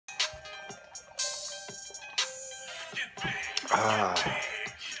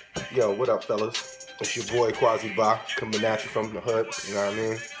Yo, what up, fellas? It's your boy Quasi Ba, coming at you from the hood. You know what I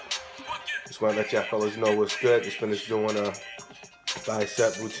mean? Just want to let y'all fellas know what's good. Just finished doing a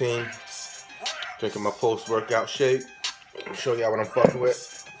bicep routine, drinking my post-workout shake. I'll show y'all what I'm fucking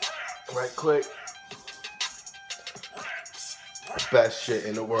with right quick. Best shit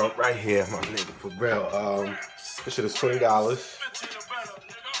in the world right here, my nigga, for real. This shit is $20,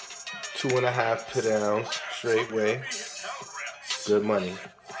 2.5 per ounce, straight whey, good money.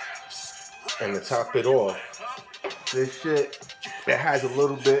 And to top it off, this shit, it has a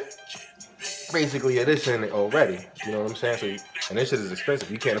little bit, basically of this in it already, you know what I'm saying? So, and this shit is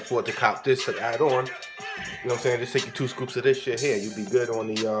expensive, you can't afford to cop this to add on, you know what I'm saying? Just take you 2 scoops of this shit here, you'll be good on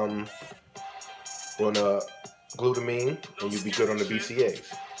the glutamine, and you'll be good on the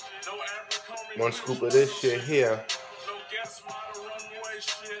BCAAs. 1 scoop of this shit here,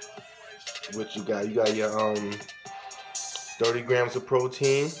 what you got your 30 grams of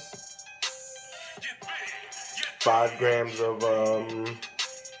protein, 5 grams of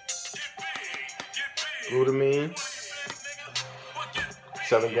glutamine,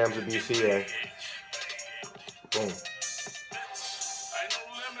 7 grams of BCAA. Boom.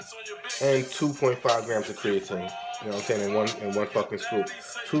 And 2.5 grams of creatine. You know what I'm saying? In one fucking scoop.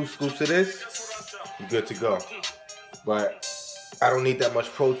 2 scoops of this, you're good to go. But I don't need that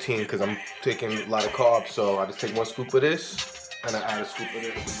much protein because I'm taking a lot of carbs, so I just take 1 scoop of this and I add a scoop of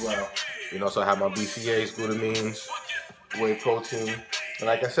this as well. You know, so I have my BCAAs, glutamines, whey protein. And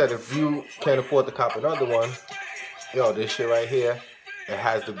like I said, if you can't afford to cop another one, yo, this shit right here, it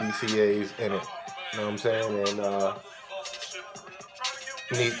has the BCAAs in it. You know what I'm saying? And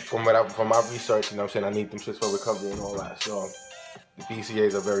from my research, you know what I'm saying, I need them shits for recovery and all that. So the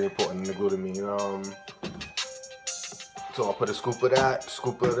BCAAs are very important in the glutamine. So I'll put a scoop of that,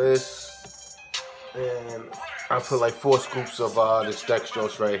 scoop of this, and I put like 4 scoops of this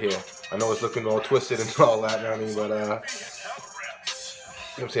dextrose right here. I know it's looking all twisted and all that, you know what I mean, but you know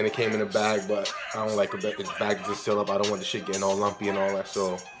what I'm saying, it came in a bag, but I don't like the bag is just still up. I don't want the shit getting all lumpy and all that,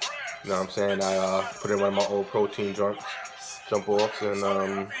 so you know what I'm saying, I put in one of my old protein jump offs, and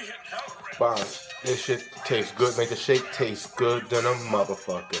wow, this shit tastes good. Make the shake taste good than a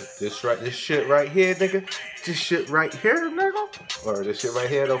motherfucker. This shit right here, nigga. This shit right here, nigga. Or this shit right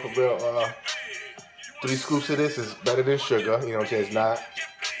here, though, for real. 3 scoops of this is better than sugar. You know what I'm saying? It's not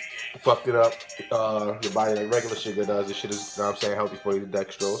fucking up your body like regular sugar does. This shit is, you know what I'm saying, healthy for you, the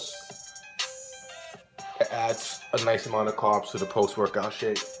dextrose. It adds a nice amount of carbs to the post-workout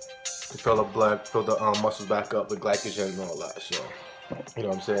shake to fill the blood, fill the muscles back up with glycogen and all that. So, you know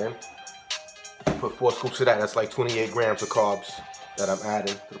what I'm saying? Put 4 scoops of that. That's like 28 grams of carbs that I'm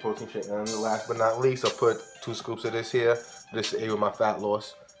adding to the protein shake. And last but not least, I'll put 2 scoops of this here. This to aid with my fat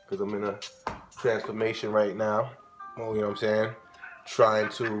loss because I'm in a transformation right now. Well, you know what I'm saying? Trying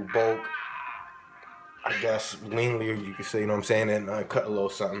to bulk, I guess, leanly, you could say, you know what I'm saying, and cut a little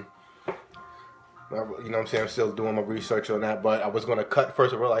something. You know what I'm saying? I'm still doing my research on that, but I was going to cut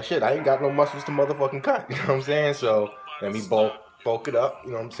first and realize, shit, I ain't got no muscles to motherfucking cut. You know what I'm saying? So let me bulk it up,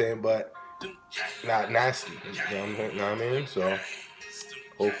 you know what I'm saying? But not nasty, you know what I mean? So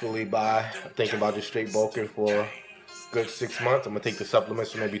hopefully I'm thinking about just straight bulking for a good 6 months. I'm going to take the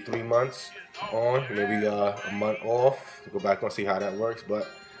supplements for maybe 3 months on, maybe a month off, to go back and see how that works. But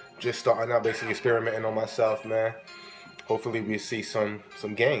just starting out, basically experimenting on myself, man. Hopefully we see some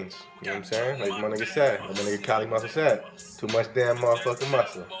gains, you know what I'm saying? Like my nigga said, like my nigga Cali Muscle said, too much damn motherfucking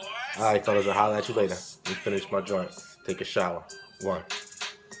muscle. Alright fellas, I'll holler at you later. Let me finish my joint. Take a shower. 1.